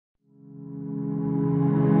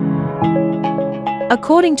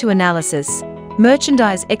According to analysis,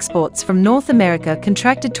 merchandise exports from North America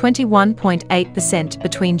contracted 21.8%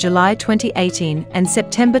 between July 2018 and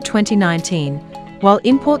September 2019, while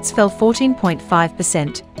imports fell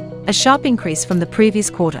 14.5%, a sharp increase from the previous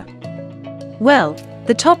quarter. Well,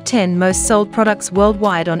 the top 10 most sold products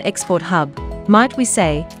worldwide on Exporthub, might we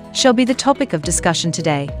say, shall be the topic of discussion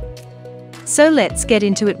today. So let's get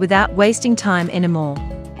into it without wasting time anymore.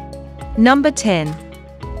 Number 10.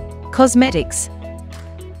 Cosmetics.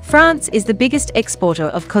 France is the biggest exporter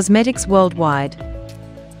of cosmetics worldwide.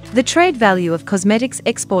 The trade value of cosmetics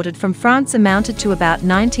exported from France amounted to about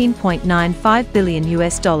 $19.95 billion,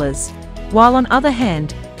 while on other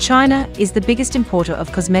hand, China is the biggest importer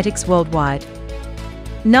of cosmetics worldwide.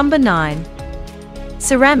 Number 9.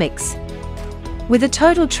 Ceramics. With a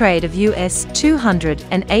total trade of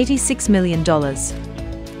 $286 million.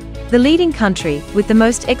 The leading country with the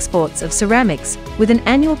most exports of ceramics, with an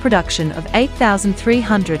annual production of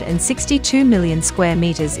 8,362 million square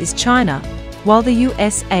meters, is China, while the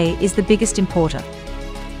USA is the biggest importer.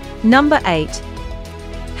 Number 8.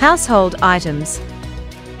 Household items.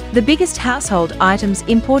 The biggest household items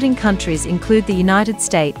importing countries include the United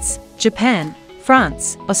States, Japan,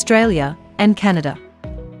 France, Australia, and Canada.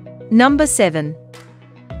 Number 7.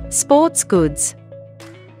 Sports goods.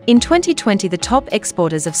 In 2020, the top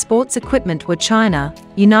exporters of sports equipment were China,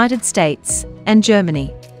 United States, and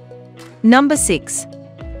Germany. Number 6.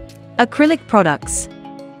 Acrylic products.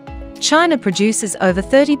 China produces over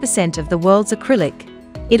 30% of the world's acrylic.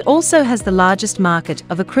 It also has the largest market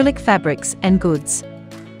of acrylic fabrics and goods.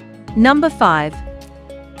 Number 5.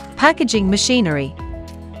 Packaging machinery.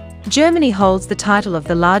 Germany holds the title of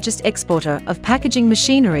the largest exporter of packaging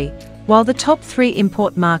machinery, while the top 3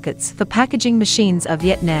 import markets for packaging machines are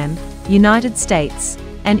Vietnam, United States,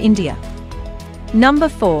 and India. Number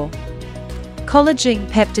 4. Collagen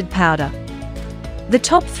peptide powder. The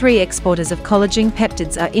top 3 exporters of collagen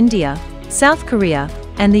peptides are India, South Korea,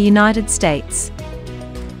 and the United States.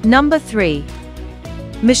 Number 3.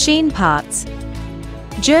 Machine parts.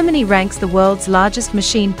 Germany ranks the world's largest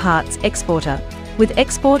machine parts exporter, with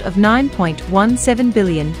export of $9.17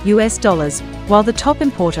 billion, while the top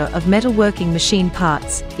importer of metalworking machine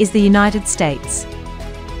parts is the United States.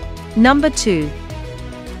 Number 2.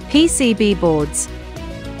 PCB boards.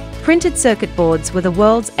 Printed circuit boards were the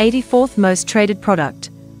world's 84th most traded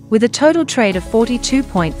product, with a total trade of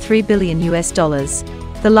 $42.3 billion.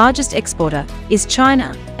 The largest exporter is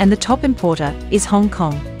China, and the top importer is Hong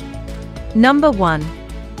Kong. Number 1.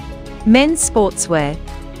 Men's sportswear.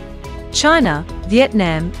 China,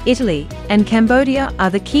 Vietnam, Italy, and Cambodia are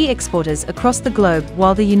the key exporters across the globe,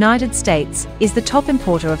 while the United States is the top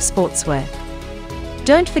importer of sportswear.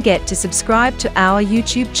 Don't forget to subscribe to our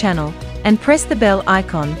YouTube channel and press the bell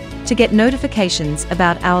icon to get notifications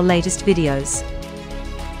about our latest videos.